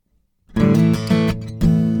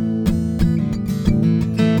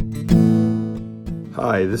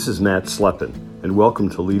Hi, this is Matt Slepin, and welcome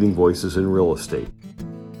to Leading Voices in Real Estate.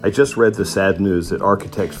 I just read the sad news that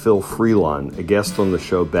architect Phil Freelon, a guest on the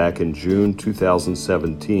show back in June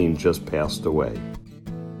 2017, just passed away.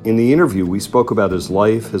 In the interview, we spoke about his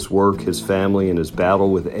life, his work, his family, and his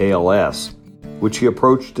battle with ALS, which he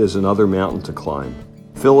approached as another mountain to climb.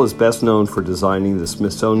 Phil is best known for designing the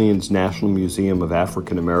Smithsonian's National Museum of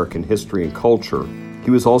African American History and Culture. He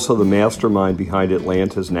was also the mastermind behind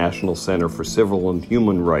Atlanta's National Center for Civil and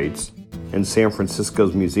Human Rights and San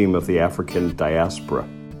Francisco's Museum of the African Diaspora.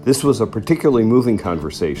 This was a particularly moving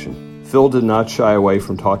conversation. Phil did not shy away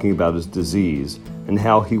from talking about his disease and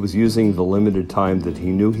how he was using the limited time that he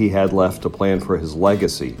knew he had left to plan for his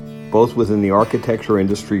legacy, both within the architecture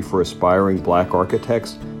industry for aspiring Black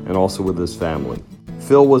architects and also with his family.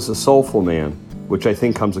 Phil was a soulful man, which I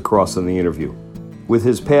think comes across in the interview. With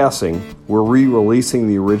his passing, we're re-releasing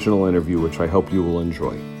the original interview, which I hope you will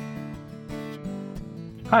enjoy.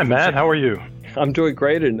 Hi, Matt. How are you? I'm doing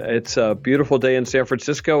great, and it's a beautiful day in San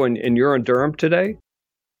Francisco, and you're in Durham today?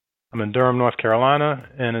 I'm in Durham, North Carolina,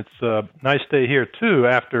 and it's a nice day here, too,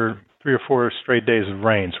 after 3 or 4 straight days of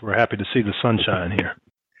rain, so we're happy to see the sunshine here.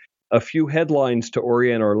 A few headlines to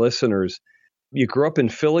orient our listeners. You grew up in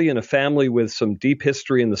Philly in a family with some deep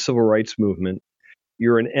history in the civil rights movement.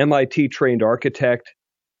 You're an MIT-trained architect,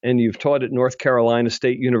 and you've taught at North Carolina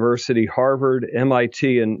State University, Harvard,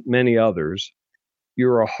 MIT, and many others.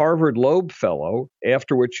 You're a Harvard Loeb Fellow,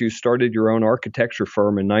 after which you started your own architecture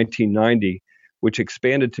firm in 1990, which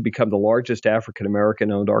expanded to become the largest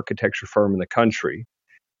African-American-owned architecture firm in the country.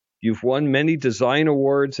 You've won many design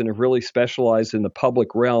awards and have really specialized in the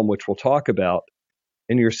public realm, which we'll talk about.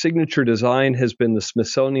 And your signature design has been the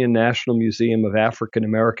Smithsonian National Museum of African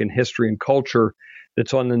American History and Culture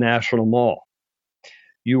that's on the National Mall.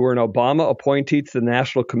 You were an Obama appointee to the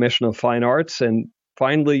National Commission of Fine Arts, and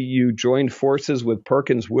finally, you joined forces with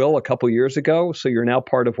Perkins Will a couple years ago, so you're now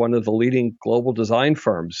part of one of the leading global design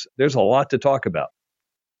firms. There's a lot to talk about.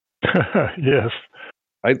 Yes.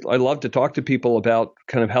 I love to talk to people about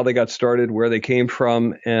kind of how they got started, where they came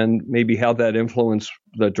from, and maybe how that influenced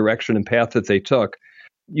the direction and path that they took.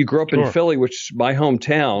 You grew up in Philly, which is my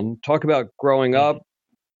hometown. Talk about growing up.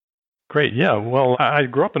 Great. Yeah. Well, I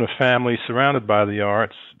grew up in a family surrounded by the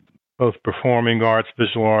arts, both performing arts,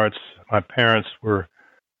 visual arts. My parents were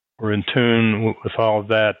in tune with all of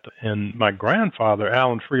that. And my grandfather,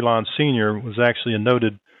 Alan Freelon Sr., was actually a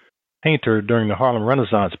noted painter during the Harlem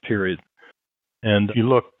Renaissance period. And if you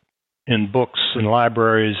look in books and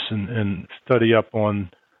libraries and study up on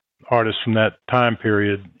artists from that time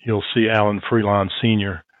period, you'll see Alan Freelon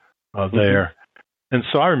Sr. There. And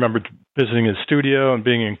so I remember visiting his studio and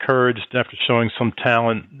being encouraged after showing some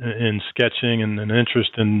talent in sketching and an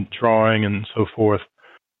interest in drawing and so forth,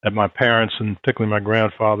 that my parents and particularly my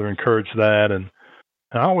grandfather encouraged that. And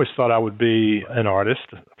I always thought I would be an artist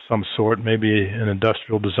of some sort, maybe an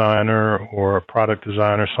industrial designer or a product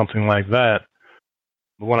designer, something like that.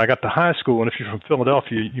 But when I got to high school, and if you're from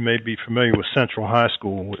Philadelphia, you may be familiar with Central High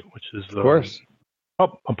School, which is of course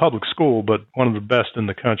a public school, but one of the best in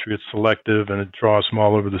the country. It's selective, and it draws from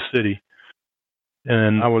all over the city.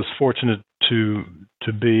 And I was fortunate to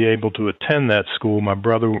be able to attend that school. My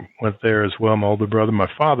brother went there as well, my older brother. My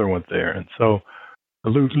father went there. And so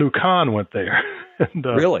Lou Kahn went there. And,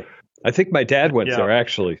 really? I think my dad went there,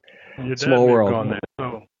 actually. Small world. Gone there.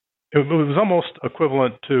 So it was almost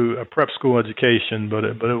equivalent to a prep school education, but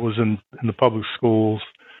it was in the public schools.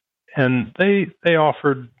 And they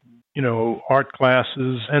offered, art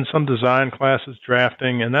classes and some design classes,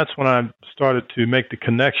 drafting. And that's when I started to make the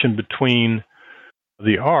connection between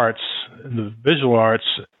the arts, the visual arts,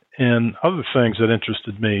 and other things that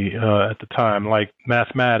interested me at the time, like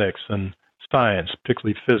mathematics and science,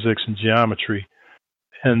 particularly physics and geometry.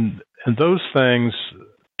 And those things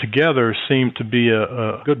together seemed to be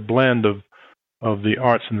a good blend of the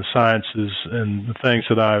arts and the sciences and the things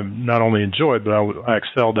that I not only enjoyed, but I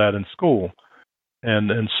excelled at in school.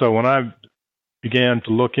 And so when I began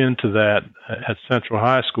to look into that at Central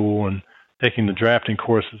High School and taking the drafting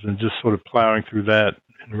courses and just sort of plowing through that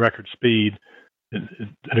in record speed,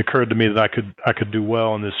 it occurred to me that I could do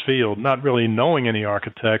well in this field, not really knowing any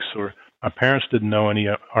architects, or my parents didn't know any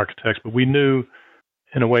architects, but we knew,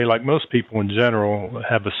 in a way, like most people in general,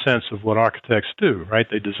 have a sense of what architects do, right?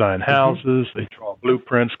 They design houses, they draw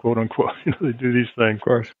blueprints, quote unquote, they do these things. Of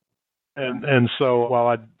course. And so while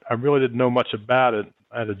I really didn't know much about it,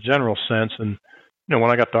 I had a general sense. And, when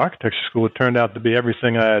I got to architecture school, it turned out to be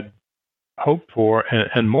everything I had hoped for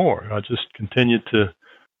and more. I just continued to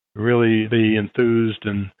really be enthused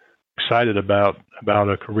and excited about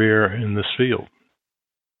a career in this field.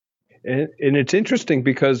 And it's interesting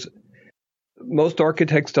because most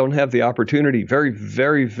architects don't have the opportunity. Very,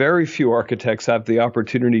 very, very few architects have the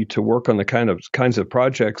opportunity to work on the kinds of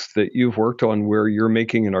projects that you've worked on, where you're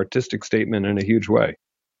making an artistic statement in a huge way.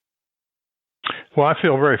 Well, I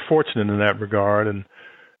feel very fortunate in that regard, and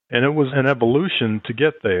it was an evolution to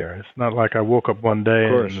get there. It's not like I woke up one day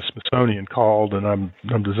and the Smithsonian called and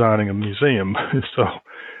I'm designing a museum. So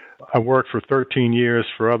I worked for 13 years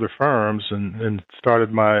for other firms and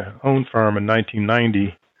started my own firm in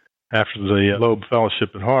 1990 after the Loeb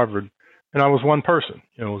Fellowship at Harvard. And I was one person.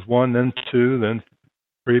 It was one, then two, then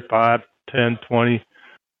 3, 5, 10, 20,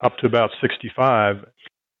 up to about 65.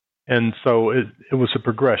 And so it was a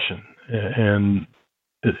progression. And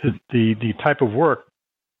the type of work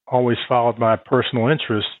always followed my personal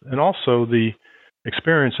interests and also the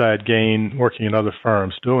experience I had gained working in other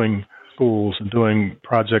firms, doing schools and doing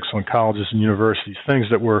projects on colleges and universities, things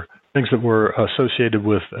that were associated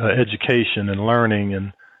with education and learning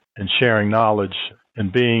and sharing knowledge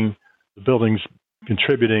and being the buildings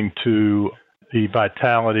contributing to the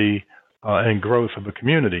vitality and growth of a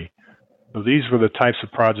community. So these were the types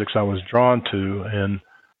of projects I was drawn to, and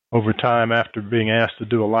over time, after being asked to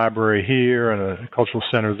do a library here and a cultural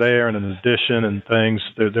center there and an addition and things,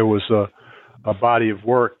 there was a body of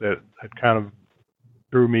work that kind of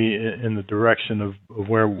drew me in the direction of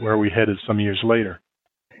where we headed some years later.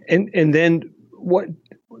 And then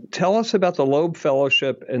tell us about the Loeb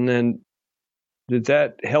Fellowship, and then did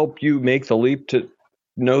that help you make the leap to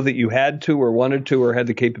know that you had to or wanted to or had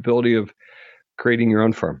the capability of creating your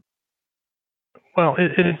own firm? Well,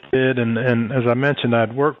 it did, and as I mentioned,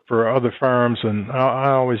 I'd worked for other firms, and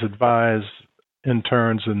I always advise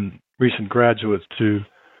interns and recent graduates to,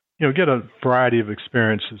 get a variety of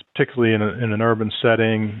experiences, particularly in an urban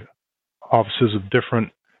setting, offices of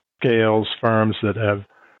different scales, firms that have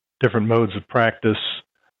different modes of practice,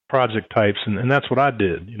 project types, and that's what I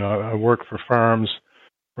did. I worked for firms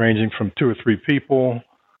ranging from 2 or 3 people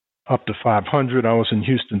up to 500. I was in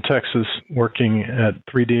Houston, Texas, working at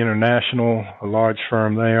 3D International, a large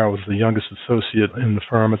firm there. I was the youngest associate in the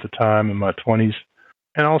firm at the time, in my 20s,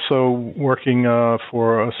 and also working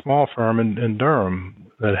for a small firm in Durham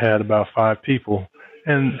that had about 5 people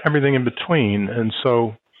and everything in between. And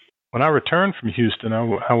so when I returned from Houston,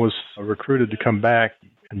 I was recruited to come back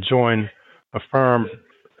and join a firm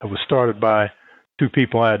that was started by 2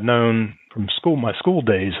 people I had known from my school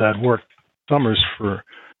days. I'd worked summers for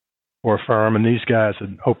a firm, and these guys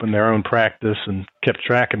had opened their own practice and kept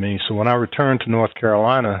track of me. So when I returned to North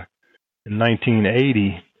Carolina in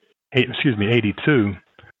 82,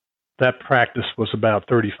 that practice was about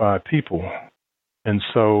 35 people. And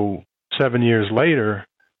so 7 years later,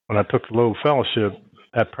 when I took the Loeb Fellowship,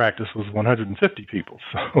 that practice was 150 people.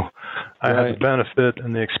 So I had the benefit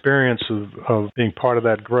and the experience of being part of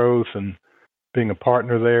that growth and being a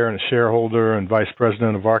partner there and a shareholder and vice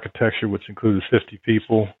president of architecture, which included 50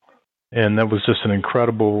 people. And that was just an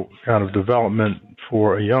incredible kind of development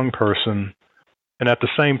for a young person. And at the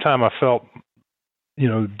same time, I felt,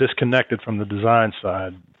 disconnected from the design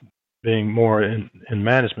side, being more in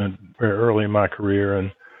management very early in my career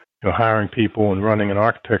and, hiring people and running an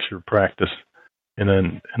architecture practice in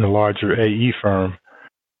a larger AE firm.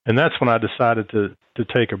 And that's when I decided to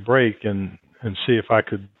take a break and see if I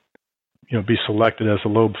could, be selected as a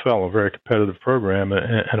Loeb Fellow, a very competitive program.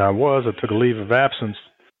 And I took a leave of absence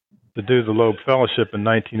to do the Loeb Fellowship in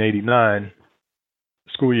 1989,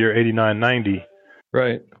 school year 89-90.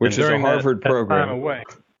 Right, which is a Harvard program. Time away.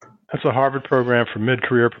 That's a Harvard program for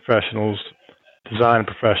mid-career professionals, design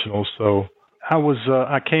professionals. So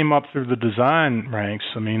I came up through the design ranks.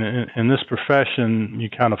 I mean, in this profession, you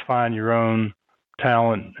kind of find your own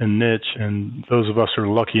talent and niche, and those of us who are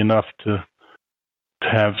lucky enough to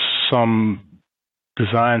have some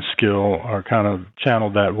design skill are kind of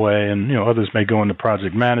channeled that way, and others may go into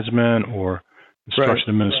project management or construction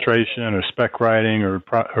administration or spec writing or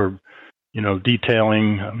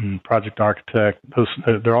detailing, project architect.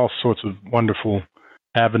 There are all sorts of wonderful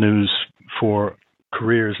avenues for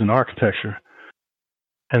careers in architecture.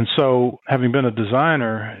 And so, having been a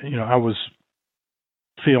designer, I was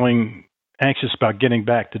feeling anxious about getting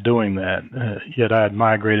back to doing that. Yet I had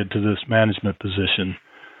migrated to this management position.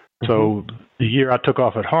 So the year I took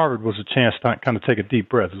off at Harvard was a chance to kind of take a deep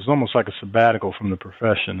breath. It was almost like a sabbatical from the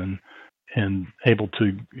profession, and able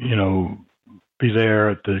to, be there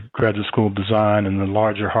at the Graduate School of Design and the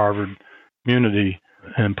larger Harvard community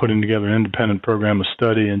and putting together an independent program of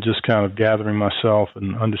study and just kind of gathering myself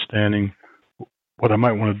and understanding what I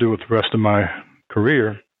might want to do with the rest of my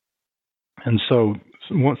career. And so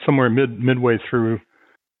somewhere midway through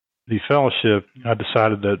the fellowship, I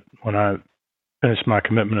decided that when I finished my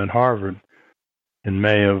commitment at Harvard in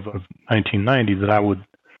May of 1990, that I would,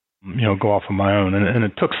 go off on my own. And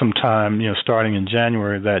it took some time, starting in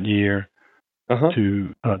January of that year,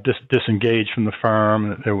 to disengage from the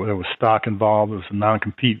firm. There was stock involved. There was a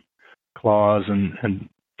non-compete clause and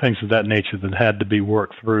things of that nature that had to be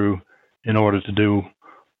worked through in order to do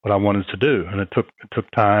what I wanted to do. And it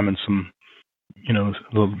took time and some, a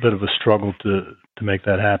little bit of a struggle to make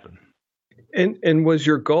that happen. And was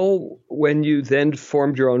your goal when you then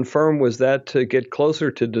formed your own firm, was that to get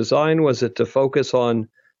closer to design? Was it to focus on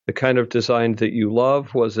the kind of design that you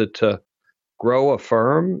love? Was it to grow a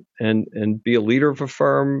firm and be a leader of a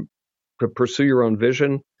firm, to pursue your own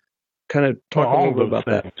vision? Kind of talk a little bit about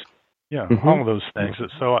that. Yeah, all of those things.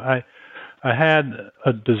 So I had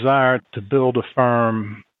a desire to build a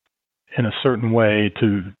firm in a certain way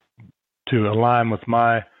to align with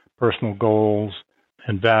my personal goals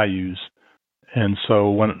and values. And so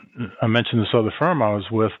when I mentioned this other firm I was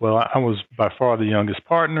with, well, I was by far the youngest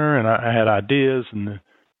partner, and I had ideas, and the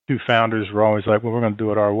two founders were always like, well, we're going to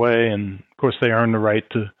do it our way. And of course, they earned the right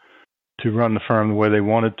to run the firm the way they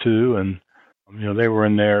wanted to. And, they were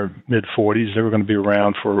in their mid-40s. They were going to be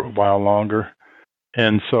around for a while longer.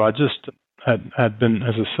 And so I just had been,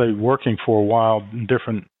 as I say, working for a while in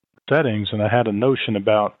different settings, and I had a notion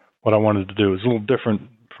about what I wanted to do. It was a little different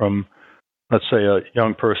from, let's say, a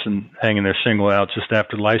young person hanging their shingle out just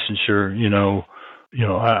after licensure.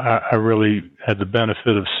 I really had the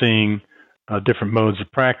benefit of seeing different modes of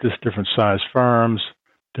practice, different size firms,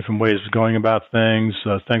 different ways of going about things,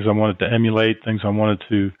 things I wanted to emulate, things I wanted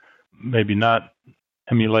to maybe not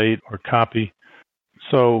emulate or copy.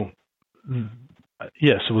 So,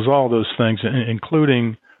 yes, it was all those things,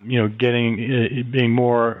 including, being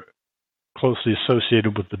more closely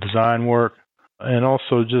associated with the design work, and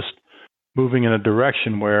also just moving in a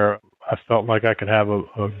direction where I felt like I could have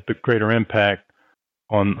a bit greater impact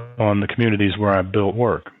on the communities where I built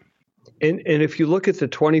work. And if you look at the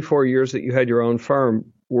 24 years that you had your own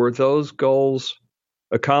firm, were those goals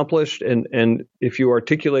accomplished? And if you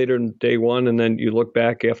articulated on day one and then you look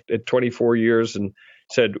back at 24 years and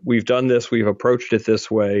said, we've done this, we've approached it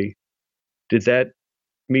this way, did that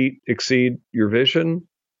exceed your vision?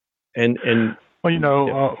 And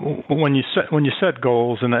well, when you set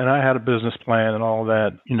goals, and I had a business plan and all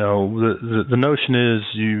that, the notion is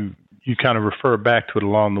you kind of refer back to it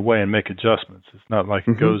along the way and make adjustments. It's not like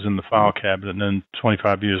it goes in the file cabinet and then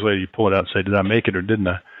 25 years later you pull it out and say, did I make it or didn't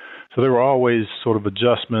I? So there were always sort of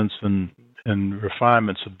adjustments and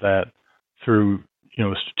refinements of that through,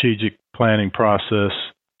 a strategic planning process,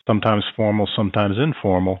 sometimes formal, sometimes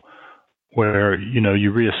informal, where,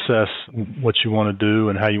 you reassess what you want to do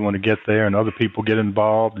and how you want to get there, and other people get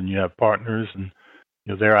involved, and you have partners, and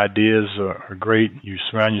their ideas are great. You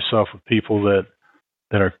surround yourself with people that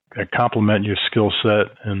complement your skill set,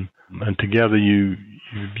 and together you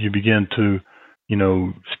begin to,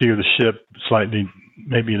 steer the ship slightly,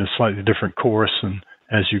 maybe in a slightly different course, and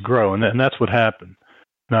as you grow, and that's what happened.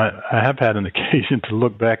 Now, I have had an occasion to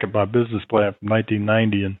look back at my business plan from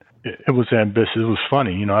 1990, and it was ambitious. It was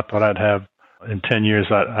funny. I thought I'd have, in 10 years,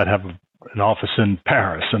 I'd have an office in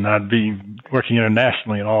Paris, and I'd be working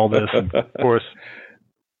internationally and all this. And of course,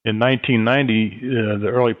 in 1990, the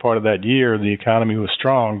early part of that year, the economy was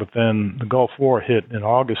strong, but then the Gulf War hit in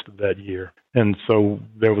August of that year. And so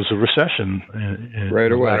there was a recession in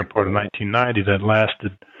the latter part of 1990 that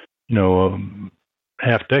lasted,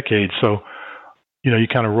 half decade. So, you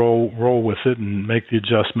kind of roll with it and make the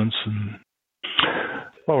adjustments. And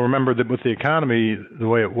well, remember that with the economy the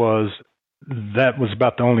way it was, that was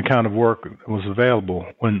about the only kind of work that was available.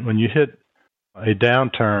 When you hit a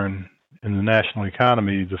downturn in the national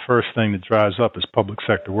economy, the first thing that dries up is public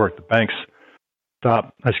sector work.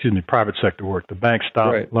 Private sector work. The banks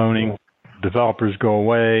stop loaning, developers go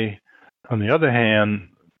away. On the other hand,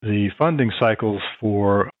 the funding cycles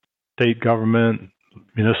for state government,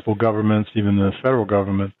 municipal governments, even the federal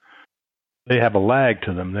government, they have a lag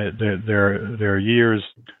to them. There are years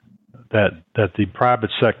that the private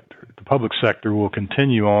sector, the public sector, will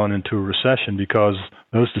continue on into a recession because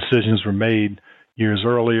those decisions were made years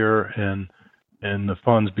earlier, and the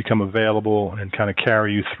funds become available and kind of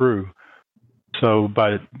carry you through. So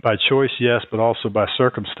by choice, yes, but also by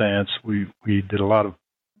circumstance, we did a lot of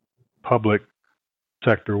public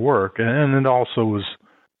sector work, and it also was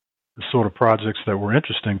the sort of projects that were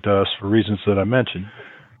interesting to us for reasons that I mentioned.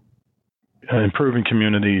 Improving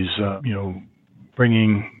communities,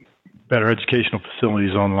 bringing better educational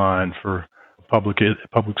facilities online for public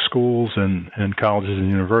schools and colleges and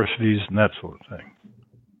universities and that sort of thing.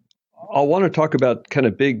 I want to talk about kind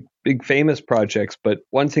of big big famous projects, but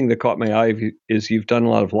one thing that caught my eye is you've done a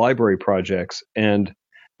lot of library projects. And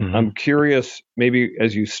I'm curious, maybe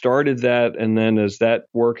as you started that and then as that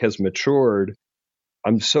work has matured,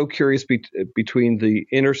 I'm so curious between the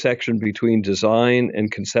intersection between design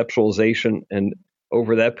and conceptualization, and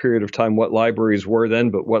over that period of time, what libraries were then,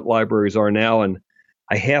 but what libraries are now. And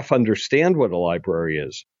I half understand what a library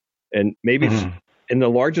is. And maybe in the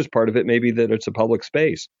largest part of it, maybe that it's a public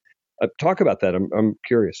space. Talk about that. I'm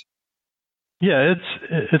curious. Yeah,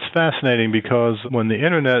 it's fascinating because when the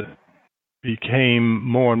internet became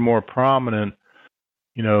more and more prominent,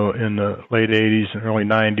 in the late 80s and early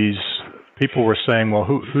 90s, people were saying, well,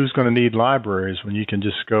 who's going to need libraries when you can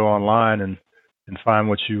just go online and find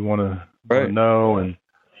what you want to know, and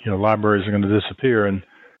libraries are going to disappear. And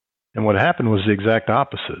what happened was the exact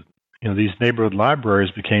opposite. These neighborhood libraries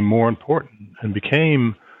became more important and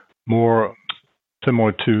became more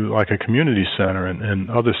similar to like a community center, and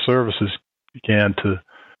other services began to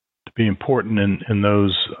be important in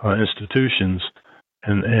those institutions,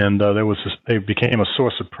 and they became a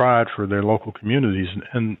source of pride for their local communities.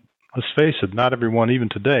 And let's face it, not everyone, even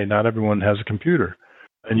today, not everyone has a computer,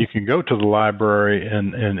 and you can go to the library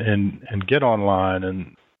and get online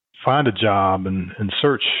and find a job and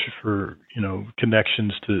search for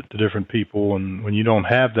connections to different people. And when you don't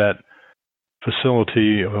have that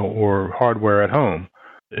facility or hardware at home,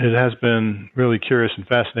 it has been really curious and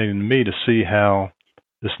fascinating to me to see how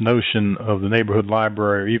this notion of the neighborhood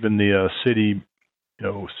library, or even the city,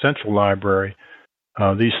 central library,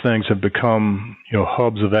 these things have become,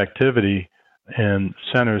 hubs of activity and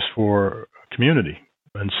centers for community.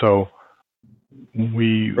 And so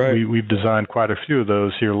we've designed quite a few of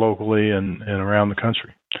those here locally and around the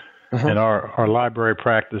country. And our library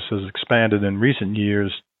practice has expanded in recent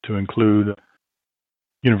years to include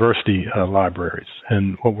university libraries.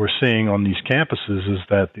 And what we're seeing on these campuses is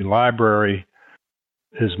that the library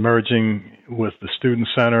is merging with the student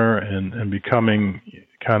center and becoming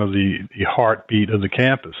kind of the heartbeat of the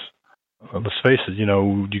campus. Let's face it,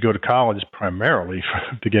 you go to college primarily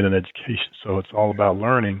to get an education, so it's all about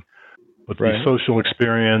learning. But the social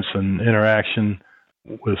experience and interaction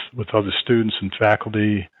with other students and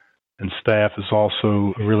faculty and staff is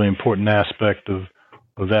also a really important aspect of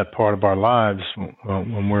that part of our lives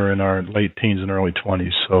when we're in our late teens and early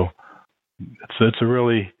 20s. So it's a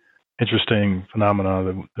really interesting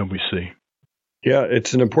phenomenon that we see. Yeah,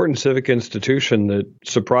 it's an important civic institution that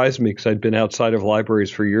surprised me because I'd been outside of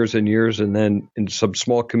libraries for years and years, and then in some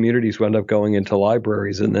small communities wound up going into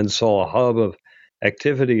libraries and then saw a hub of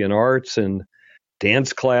activity and arts and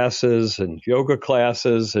dance classes and yoga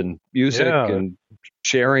classes and music and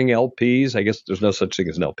sharing LPs. I guess there's no such thing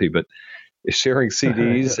as an LP, but sharing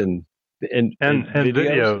CDs and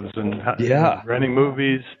videos and renting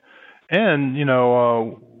movies. And,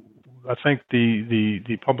 I think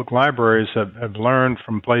the public libraries have learned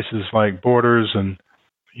from places like Borders and,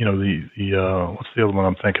 the what's the other one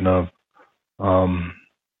I'm thinking of?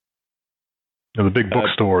 The big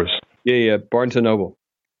bookstores. Barnes and Noble.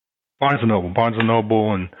 Barnes and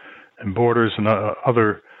Noble and Borders and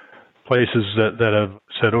other places that have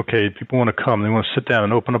said, okay, people want to come, they want to sit down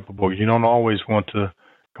and open up a book. You don't always want to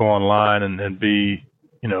go online and be,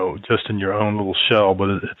 just in your own little shell, but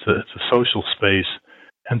it's a social space,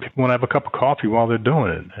 and people want to have a cup of coffee while they're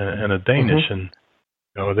doing it, and a Danish, and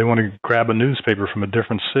they want to grab a newspaper from a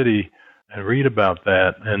different city and read about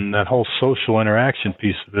that, and that whole social interaction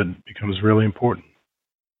piece of it becomes really important.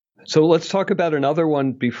 So let's talk about another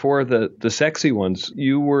one before the sexy ones.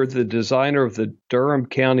 You were the designer of the Durham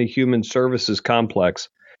County Human Services Complex.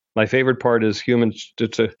 My favorite part is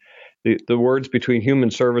the words between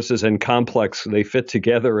human services and complex, they fit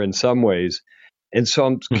together in some ways. And so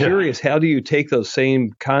I'm curious, how do you take those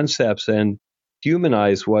same concepts and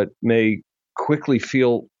humanize what may quickly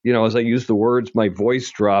feel, as I use the words, my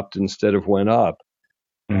voice dropped instead of went up?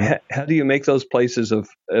 Mm-hmm. How do you make those places of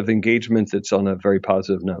engagement that's on a very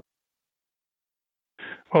positive note?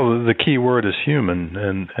 Well, the key word is human,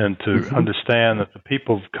 and to understand that the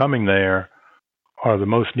people coming there are the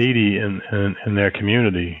most needy in their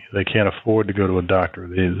community. They can't afford to go to a doctor.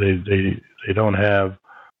 They don't have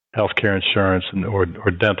healthcare insurance or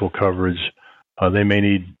dental coverage. They may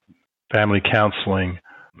need family counseling,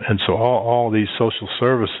 and so all these social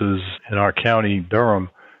services in our county, Durham,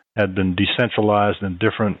 had been decentralized in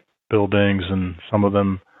different buildings, and some of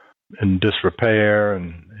them in disrepair,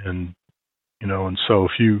 and so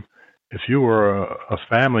if you were a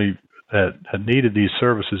family that had needed these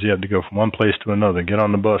services, you had to go from one place to another, get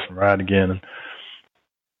on the bus and ride again,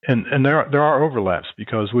 and there are overlaps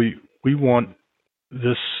because we want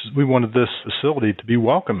we wanted this facility to be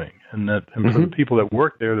welcoming, and for the people that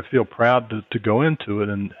work there to feel proud to go into it,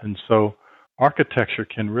 and so architecture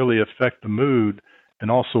can really affect the mood and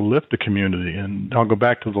also lift the community. And I'll go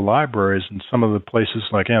back to the libraries and some of the places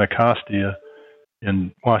like Anacostia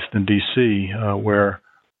in Washington, D.C., where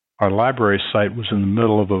our library site was in the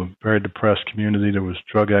middle of a very depressed community. There was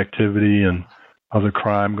drug activity and other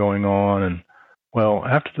crime going on. And, well,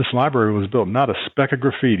 after this library was built, not a speck of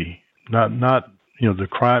graffiti, not the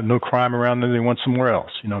crime, no crime around there. They went somewhere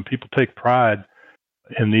else. People take pride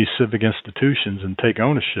in these civic institutions and take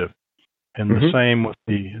ownership. And the same with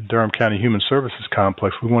the Durham County Human Services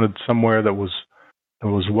Complex. We wanted somewhere that was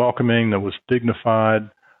welcoming, that was dignified,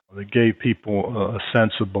 that gave people a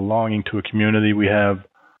sense of belonging to a community. We have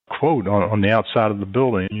a quote on the outside of the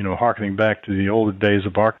building, harkening back to the older days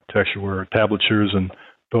of architecture where tablatures and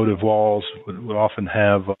votive walls would often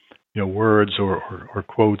have, words or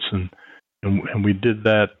quotes. And we did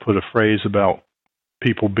that, put a phrase about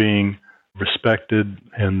people being respected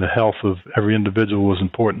and the health of every individual was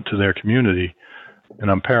important to their community. And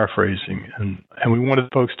I'm paraphrasing. And we wanted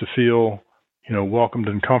folks to feel, welcomed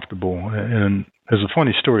and comfortable. And there's a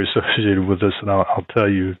funny story associated with this, and I'll tell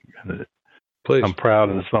you. Please. I'm proud,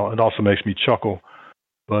 and it also makes me chuckle.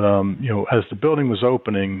 But, as the building was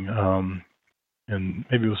opening, and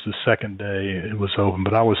maybe it was the second day it was open,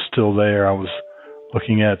 but I was still there. I was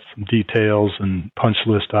looking at some details and punch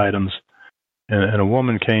list items. And a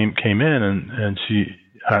woman came in, and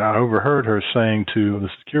I overheard her saying to the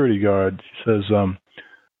security guard, she says,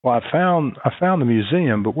 "Well, I found the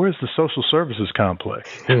museum, but where's the social services complex?"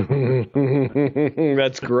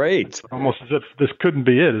 That's great. Almost as if this couldn't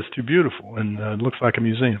be it. It's too beautiful, and it looks like a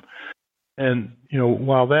museum. And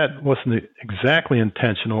while that wasn't exactly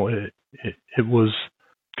intentional, it was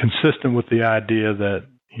consistent with the idea that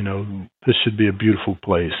this should be a beautiful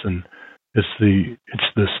place. And it's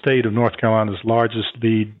the state of North Carolina's largest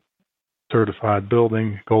LEED certified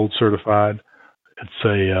building, gold certified. It's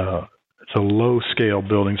a low scale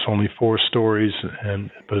building. It's only 4 stories,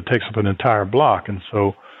 but it takes up an entire block. And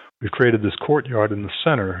so we've created this courtyard in the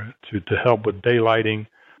center to help with daylighting.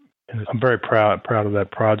 And I'm very proud of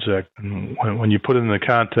that project. And when you put it in the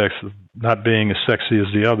context of not being as sexy as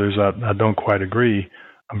the others, I don't quite agree.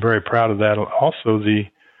 I'm very proud of that. Also, the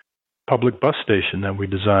public bus station that we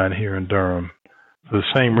designed here in Durham. For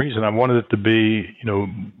the same reason, I wanted it to be,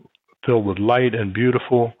 filled with light and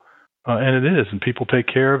beautiful, and it is, and people take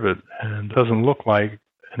care of it, and it doesn't look like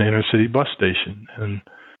an inner city bus station,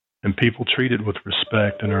 and people treat it with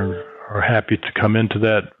respect and are happy to come into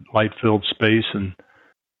that light-filled space, and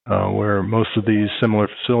where most of these similar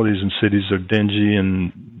facilities in cities are dingy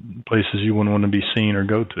and places you wouldn't want to be seen or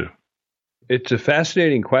go to. It's a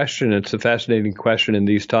fascinating question. It's a fascinating question in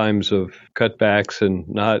these times of cutbacks and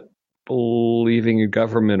not believing in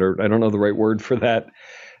government, or I don't know the right word for that.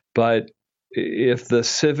 But if the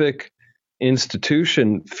civic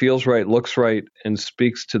institution feels right, looks right, and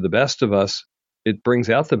speaks to the best of us, it brings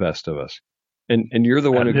out the best of us. And you're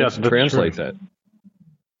the one who gets to translate that.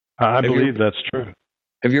 I believe that's true.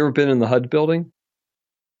 Have you ever been in the HUD building?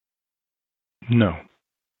 No.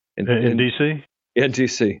 In D.C.? Yeah,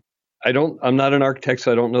 D.C. I'm not an architect,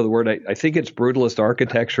 so I don't know the word. I think it's brutalist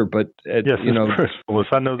architecture, but yes, it's brutalist.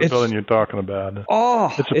 I know the building you're talking about.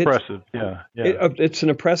 It's oppressive. It's an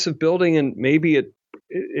oppressive building, and maybe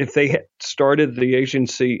if they had started the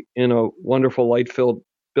agency in a wonderful light-filled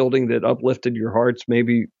building that uplifted your hearts,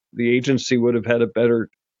 maybe the agency would have had a better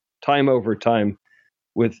time over time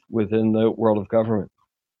within the world of government.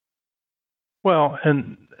 Well,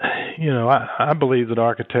 and I believe that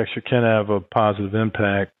architecture can have a positive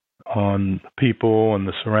impact on people and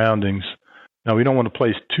the surroundings. Now, we don't want to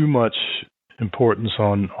place too much importance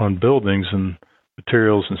on buildings and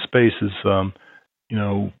materials and spaces.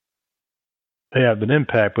 They have an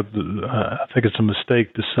impact, but I think it's a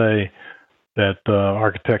mistake to say that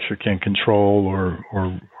architecture can control or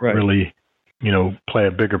right. really, play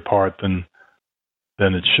a bigger part than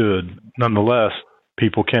it should. Nonetheless,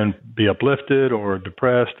 people can be uplifted or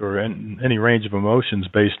depressed or any range of emotions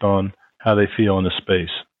based on how they feel in a space.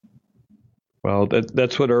 Well,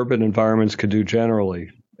 that's what urban environments could do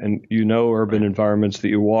generally. And urban environments that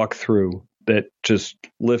you walk through that just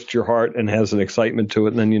lift your heart and has an excitement to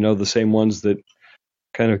it. And then the same ones that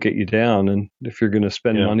kind of get you down. And if you're going to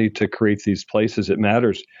spend money to create these places, it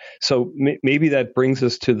matters. So maybe that brings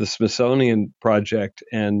us to the Smithsonian project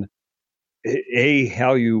and A,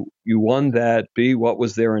 how you won that, B, what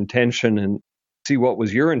was their intention, and C, what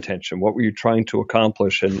was your intention? What were you trying to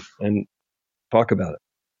accomplish, and talk about it.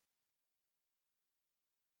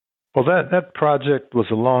 Well, that project was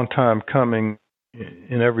a long time coming.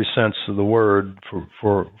 in every sense of the word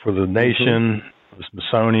for the nation, the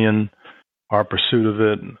Smithsonian. Our pursuit of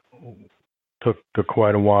it took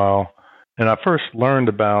quite a while. And I first learned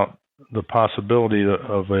about the possibility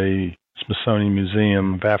of a Smithsonian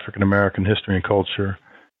Museum of African American History and Culture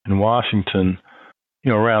in Washington,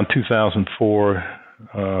 around 2004,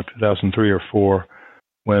 2003 or 4,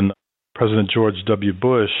 when President George W.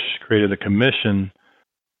 Bush created a commission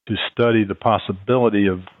to study the possibility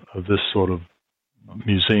of this sort of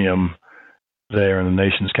museum there in the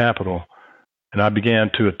nation's capital. And I began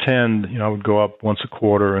to attend, I would go up once a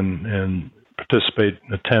quarter and participate,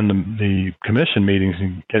 attend the commission meetings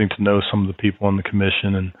and getting to know some of the people on the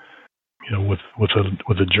commission, and,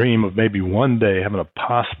 with a dream of maybe one day having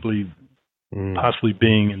possibly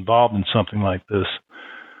being involved in something like this.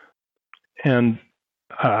 And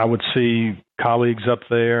I would see colleagues up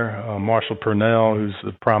there, Marshall Purnell, who's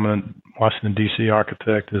a prominent Washington, D.C.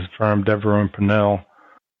 architect. His firm, Devereaux & Purnell,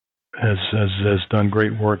 has done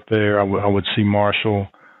great work there. I would see Marshall.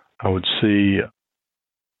 I would see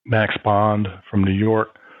Max Bond from New York.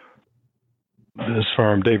 His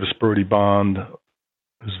firm, Davis Brody Bond,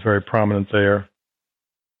 is very prominent there.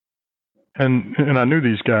 And I knew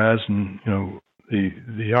these guys, and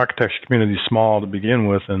the architecture community is small to begin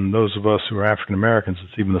with, and those of us who are African Americans,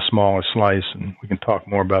 it's even a smaller slice, and we can talk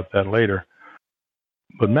more about that later.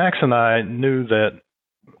 But Max and I knew that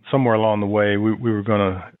somewhere along the way we were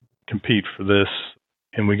going to compete for this,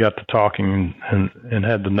 and we got to talking and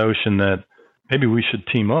had the notion that maybe we should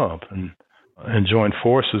team up and join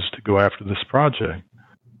forces to go after this project.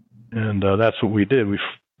 And that's what we did. We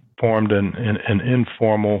formed an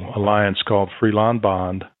informal alliance called Freelon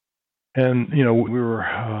Bond. And, we were,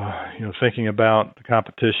 thinking about the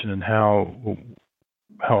competition and how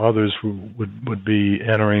others would be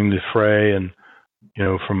entering the fray, and,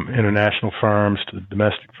 from international firms to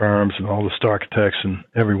domestic firms and all the star architects, and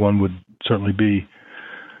everyone would certainly be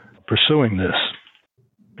pursuing this.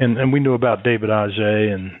 And we knew about David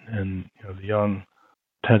Auger and the young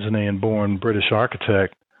Tanzanian-born British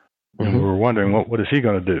architect. And we were wondering, what is he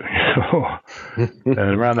going to do? And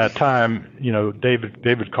around that time,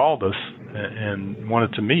 David called us and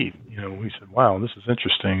wanted to meet. We said, wow, this is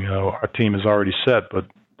interesting. Our team is already set, but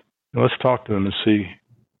let's talk to him and see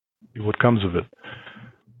what comes of it.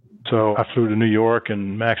 So I flew to New York,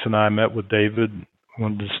 and Max and I met with David. We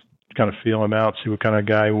wanted to just kind of feel him out, see what kind of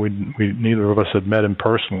guy we neither of us had met him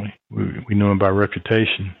personally. We knew him by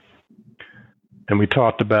reputation. And we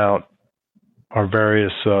talked about our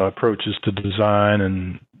various approaches to design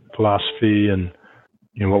and philosophy, and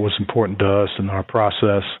what was important to us and our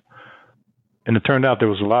process. And it turned out there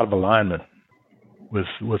was a lot of alignment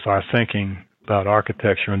with our thinking about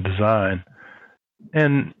architecture and design.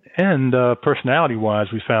 And personality-wise,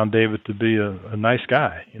 we found David to be a nice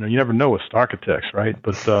guy. You never know with architects, right?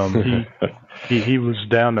 But he was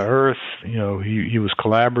down to earth. He was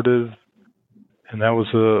collaborative, and that was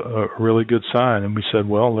a really good sign. And we said,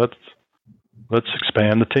 well, let's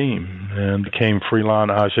expand the team, and became Freelon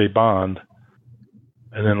Auger Bond.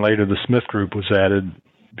 And then later the Smith Group was added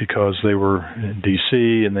because they were in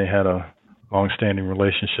D.C. and they had a long-standing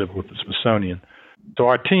relationship with the Smithsonian. So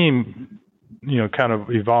our team, kind of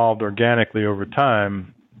evolved organically over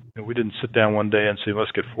time. We didn't sit down one day and say,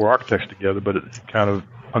 let's get 4 architects together, but it kind of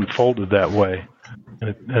unfolded that way.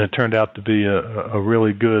 And it turned out to be a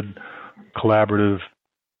really good collaborative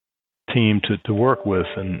team to work with,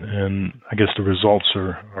 and I guess the results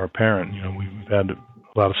are apparent. We've had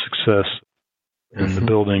a lot of success, and the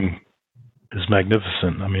building is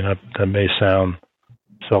magnificent. I mean, that may sound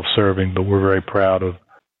self-serving, but we're very proud of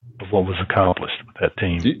what was accomplished with that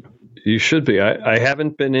team. You should be. I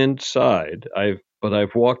haven't been inside, but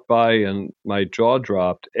I've walked by and my jaw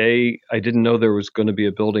dropped. I didn't know there was going to be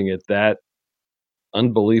a building at that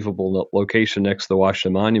unbelievable location next to the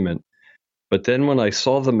Washington Monument. But then when I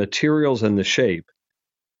saw the materials and the shape,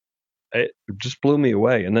 it just blew me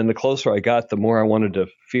away. And then the closer I got, the more I wanted to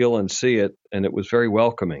feel and see it, and it was very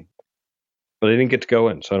welcoming. But I didn't get to go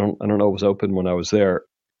in, so I don't know it was open when I was there.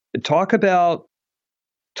 Talk about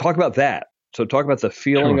that. So talk about the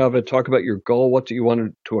feeling of it. Talk about your goal. What do you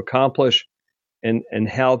want to accomplish, and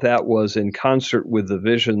how that was in concert with the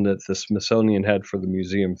vision that the Smithsonian had for the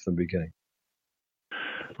museum from the beginning.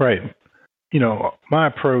 Right. My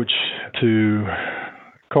approach to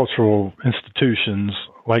cultural institutions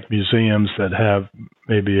like museums that have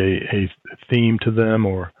maybe a theme to them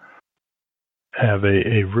or have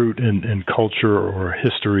a root in culture or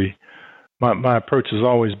history, my approach has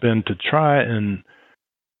always been to try and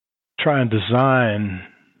design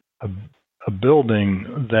a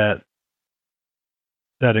building that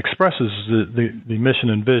that expresses the mission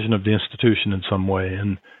and vision of the institution in some way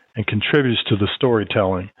and contributes to the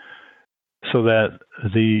storytelling, so that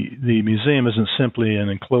the museum isn't simply an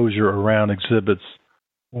enclosure around exhibits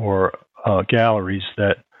or galleries,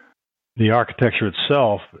 that the architecture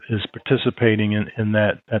itself is participating in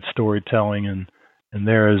that storytelling, and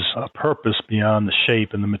there is a purpose beyond the shape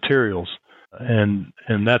and the materials. And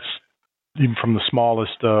that's even from the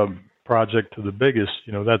smallest project to the biggest,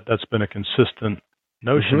 that's been a consistent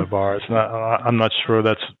notion of ours. And I'm not sure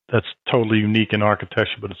that's totally unique in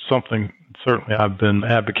architecture, but it's something certainly I've been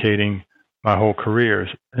advocating my whole career.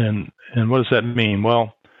 And what does that mean?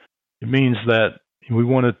 Well, it means that we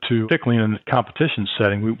wanted to, particularly in a competition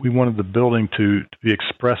setting, we wanted the building to be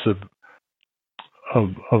expressive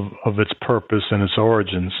of its purpose and its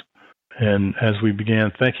origins. And as we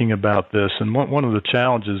began thinking about this, and one of the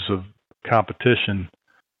challenges of competition,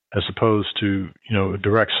 as opposed to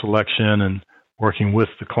direct selection and working with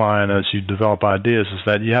the client as you develop ideas, is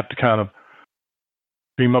that you have to kind of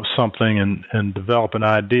dream up something and develop an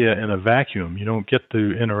idea in a vacuum. You don't get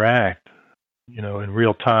to interact, in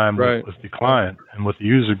real time with the client and with the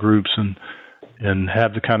user groups and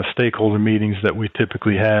have the kind of stakeholder meetings that we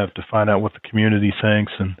typically have to find out what the community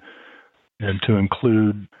thinks and to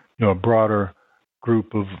include a broader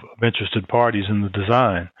group of interested parties in the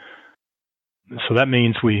design. So that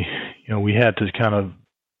means we had to kind of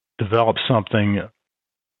develop something,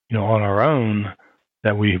 on our own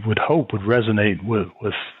that we would hope would resonate with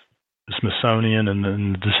the Smithsonian and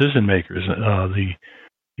the decision makers.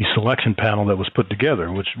 The selection panel that was put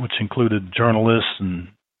together, which included journalists and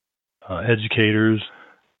educators,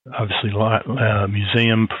 obviously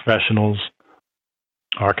museum professionals,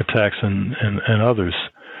 architects, and others.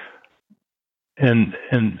 And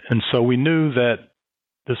so we knew that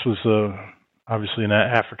this was obviously an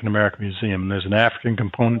African American museum, and there's an African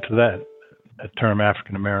component to that term,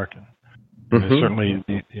 African American. And there's certainly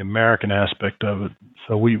the American aspect of it.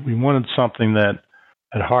 So we wanted something that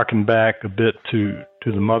had harkened back a bit to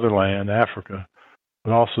the motherland, Africa,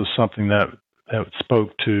 but also something that spoke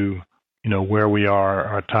to where we are,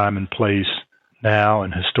 our time and place now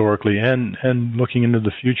and historically, and looking into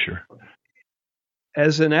the future.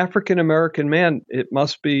 As an African American man, it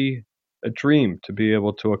must be a dream to be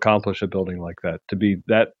able to accomplish a building like that, to be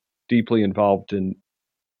that deeply involved in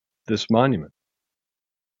this monument.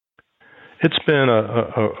 It's been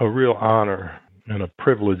a real honor and a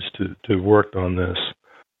privilege to work on this.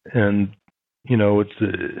 And,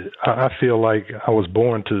 I feel like I was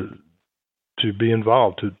born to be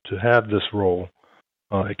involved, to have this role.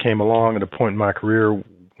 It came along at a point in my career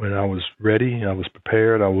when I was ready, I was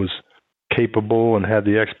prepared, I was capable and had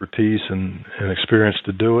the expertise and experience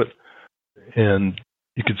to do it. And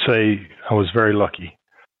you could say I was very lucky.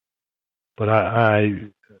 But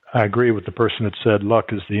I agree with the person that said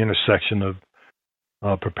luck is the intersection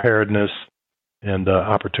of preparedness and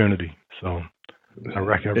opportunity. So I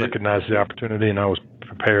recognize the opportunity, and I was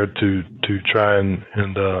prepared to try and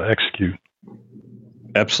execute.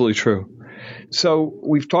 Absolutely true. So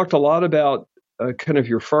we've talked a lot about kind of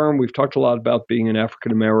your firm. We've talked a lot about being an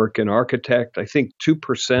African-American architect. I think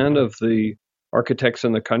 2% of the architects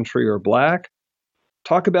in the country are Black.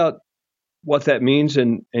 Talk about what that means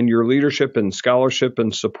and your leadership and scholarship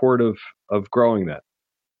and support of growing that.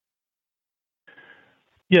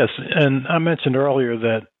 Yes, and I mentioned earlier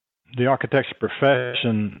that the architecture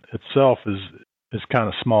profession itself is kind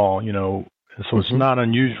of small, so it's not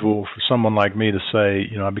unusual for someone like me to say,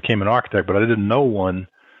 I became an architect, but I didn't know one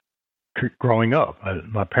growing up.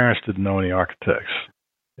 My parents didn't know any architects.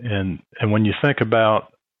 And when you think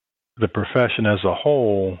about the profession as a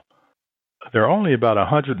whole, there are only about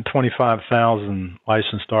 125,000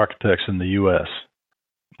 licensed architects in the U.S.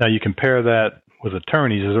 Now, you compare that with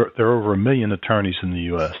attorneys, there are over 1 million attorneys in the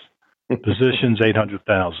U.S. Physicians,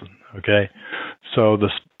 800,000, okay? So the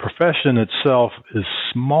profession itself is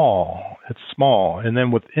small. It's small. And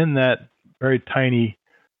then within that very tiny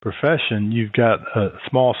profession, you've got a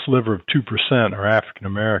small sliver of 2% are African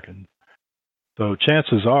American. So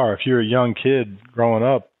chances are, if you're a young kid growing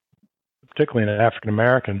up, particularly an African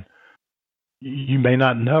American, you may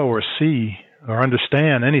not know or see or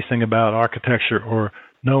understand anything about architecture or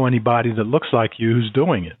know anybody that looks like you who's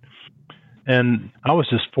doing it. And I was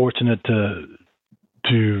just fortunate to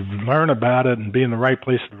learn about it and be in the right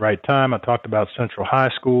place at the right time. I talked about Central High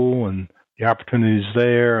School and the opportunities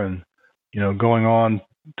there, and going on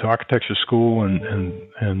to architecture school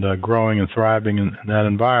and growing and thriving in that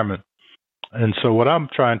environment. And so what I'm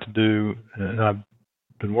trying to do, and I've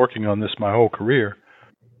been working on this my whole career,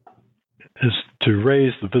 is to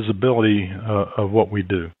raise the visibility of what we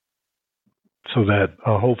do, so that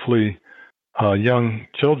hopefully young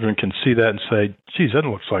children can see that and say, geez, that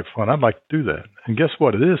looks like fun. I'd like to do that. And guess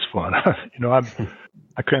what? It is fun.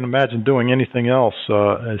 I can't imagine doing anything else.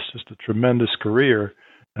 It's just a tremendous career,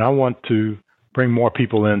 and I want to bring more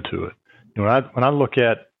people into it. When I look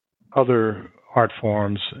at other art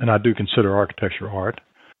forms, and I do consider architecture art,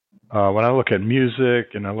 when I look at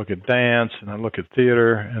music and I look at dance and I look at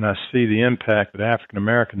theater and I see the impact that African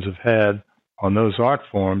Americans have had on those art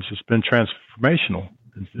forms, it's been transformational.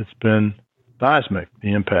 It's been seismic,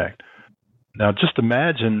 the impact. Now, just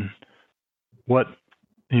imagine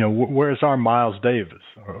where's our Miles Davis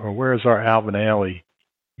or where's our Alvin Ailey?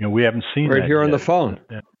 We haven't seen right that here yet. On the phone.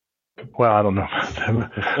 Well, I don't know.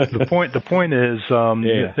 The point is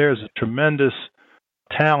there's a tremendous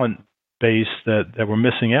talent base that we're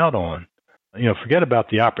missing out on. Forget about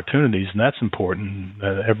the opportunities, and that's important.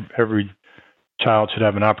 Every child should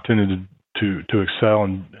have an opportunity to excel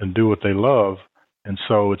and do what they love. And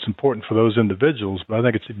so it's important for those individuals, but I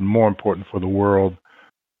think it's even more important for the world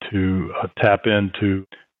to tap into,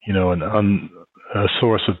 a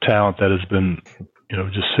source of talent that has been,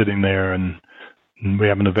 just sitting there and we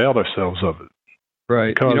haven't availed ourselves of it.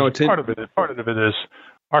 Right. Because part of it is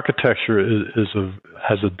architecture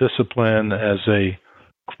has a discipline, as a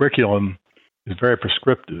curriculum is very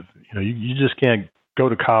prescriptive. You just can't go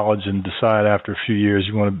to college and decide after a few years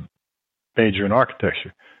you want to major in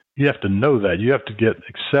architecture. You have to know that. You have to get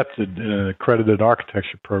accepted in an accredited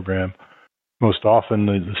architecture program. Most often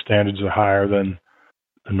the standards are higher than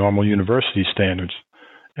the normal university standards.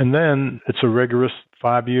 And then it's a rigorous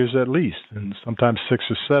 5 years at least, and sometimes 6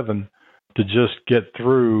 or 7, to just get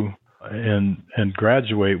through and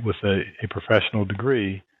graduate with a professional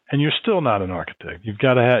degree. And you're still not an architect. You've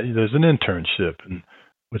got to have, there's an internship,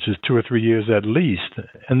 which is 2 or 3 years at least.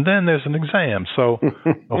 And then there's an exam. So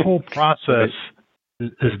the whole process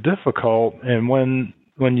is difficult. And when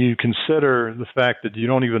you consider the fact that you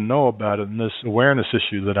don't even know about it, and this awareness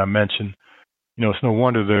issue that I mentioned, it's no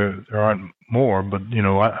wonder there aren't more. But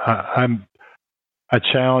I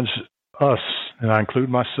challenge us, and I include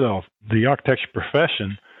myself, the architecture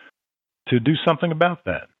profession, to do something about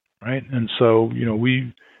that, right? And so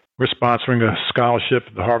we're sponsoring a scholarship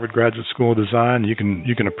at the Harvard Graduate School of Design. You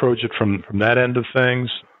can approach it from that end of things,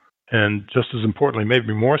 and just as importantly,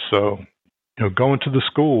 maybe more so, go into the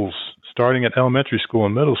schools, starting at elementary school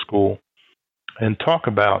and middle school, and talk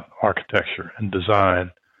about architecture and design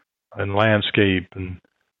and landscape, and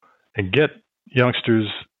get youngsters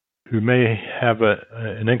who may have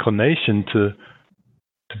an inclination to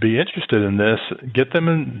be interested in this, get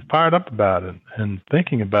them fired up about it and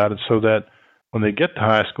thinking about it, so that when they get to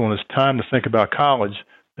high school and it's time to think about college,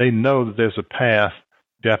 they know that there's a path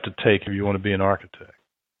you have to take if you want to be an architect.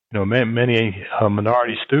 Many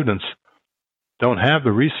minority students don't have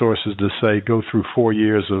the resources to say, go through 4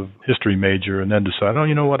 years of history major and then decide, oh,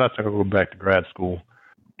 you know what, I think I'll go back to grad school,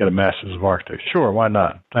 get a master's of architecture. Sure, why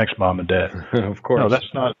not? Thanks, Mom and Dad. Of course.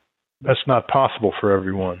 No, that's not possible for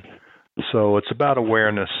everyone. So it's about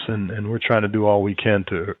awareness, and we're trying to do all we can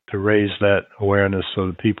to raise that awareness so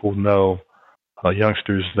that people know,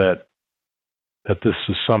 youngsters, that this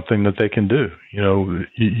is something that they can do.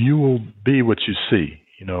 You will be what you see,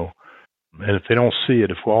 and if they don't see it,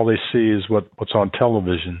 if all they see is what's on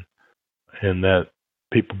television, and that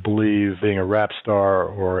people believe being a rap star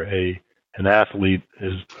or an athlete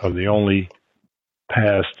are the only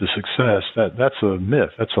paths to success, that's a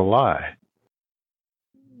myth. That's a lie.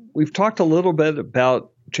 We've talked a little bit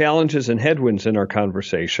about challenges and headwinds in our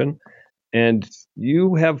conversation, and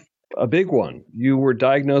you have a big one. You were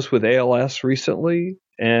diagnosed with ALS recently,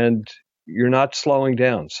 and you're not slowing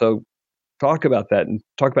down. So talk about that, and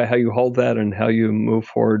talk about how you hold that and how you move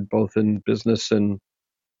forward both in business and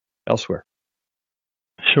elsewhere.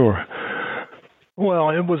 Sure. Well,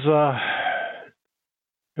 it was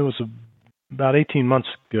about 18 months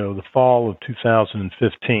ago, the fall of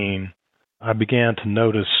 2015, I began to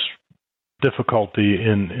notice difficulty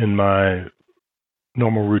in my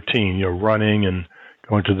normal routine, running and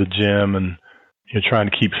going to the gym and trying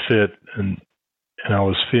to keep fit, and I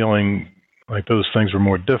was feeling like those things were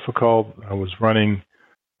more difficult. I was running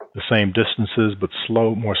the same distances but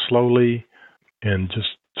more slowly, and just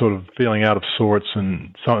sort of feeling out of sorts,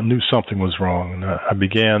 and knew something was wrong. And I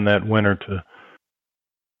began that winter to,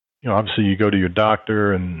 obviously you go to your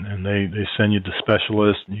doctor and they send you to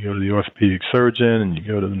specialists, and you go to the orthopedic surgeon and you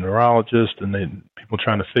go to the neurologist, and people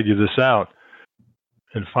trying to figure this out.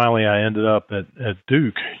 And finally I ended up at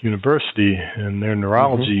Duke University in their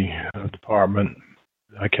neurology department.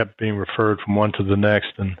 I kept being referred from one to the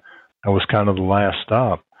next, and I was kind of the last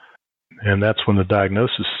stop. And that's when the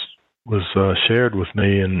diagnosis was shared with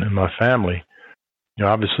me and my family.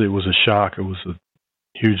 obviously it was a shock. It was a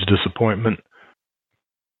huge disappointment.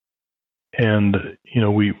 And,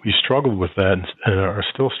 we struggled with that and are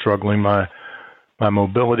still struggling. My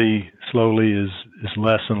mobility slowly is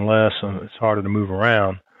less and less, and it's harder to move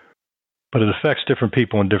around. But it affects different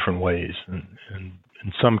people in different ways. And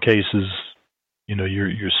in some cases,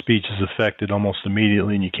 your speech is affected almost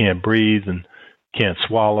immediately, and you can't breathe and can't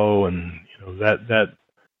swallow. And, that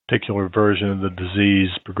particular version of the disease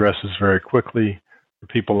progresses very quickly. For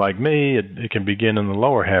people like me, it can begin in the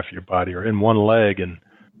lower half of your body or in one leg, and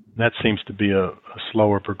that seems to be a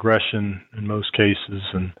slower progression in most cases.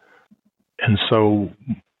 And so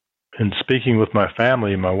in speaking with my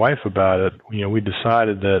family and my wife about it, we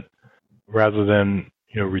decided that rather than,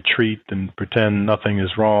 retreat and pretend nothing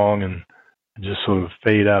is wrong and just sort of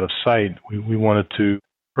fade out of sight, we wanted to,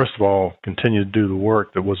 first of all, continue to do the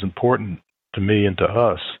work that was important to me and to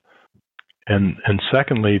us. And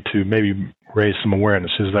secondly, to maybe raise some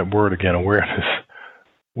awareness. Is that word again, awareness?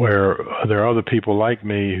 Where there are other people like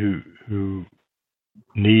me who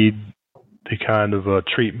need the kind of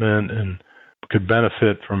treatment and could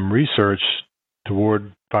benefit from research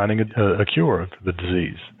toward finding a cure for the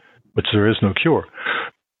disease, which there is no cure.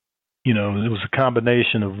 It was a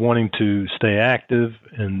combination of wanting to stay active,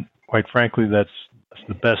 and quite frankly, that's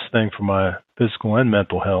the best thing for my physical and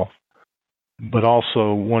mental health, but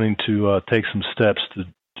also wanting to take some steps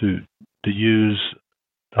to use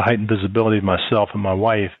the heightened visibility of myself and my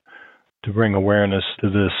wife to bring awareness to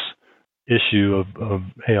this issue of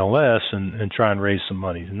ALS and try and raise some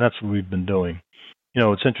money. And that's what we've been doing.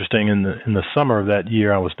 It's interesting, in the summer of that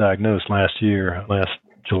year, I was diagnosed last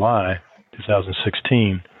July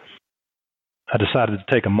 2016. I decided to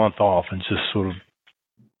take a month off and just sort of,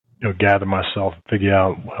 gather myself and figure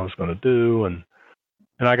out what I was going to do. And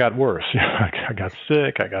I got worse. I got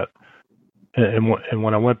sick. And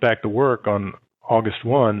when I went back to work on August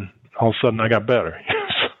 1, all of a sudden I got better.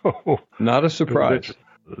 So not a surprise.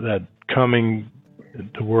 That coming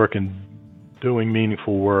to work and doing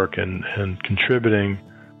meaningful work and contributing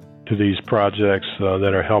to these projects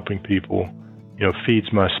that are helping people,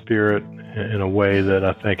 feeds my spirit in a way that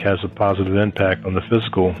I think has a positive impact on the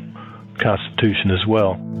physical constitution as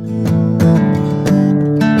well.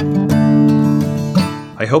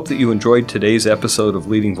 I hope that you enjoyed today's episode of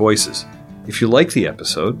Leading Voices. If you like the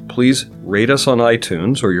episode, please rate us on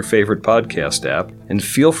iTunes or your favorite podcast app, and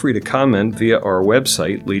feel free to comment via our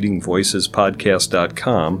website,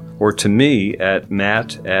 leadingvoicespodcast.com, or to me at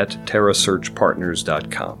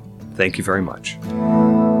matt@terrasearchpartners.com. Thank you very much.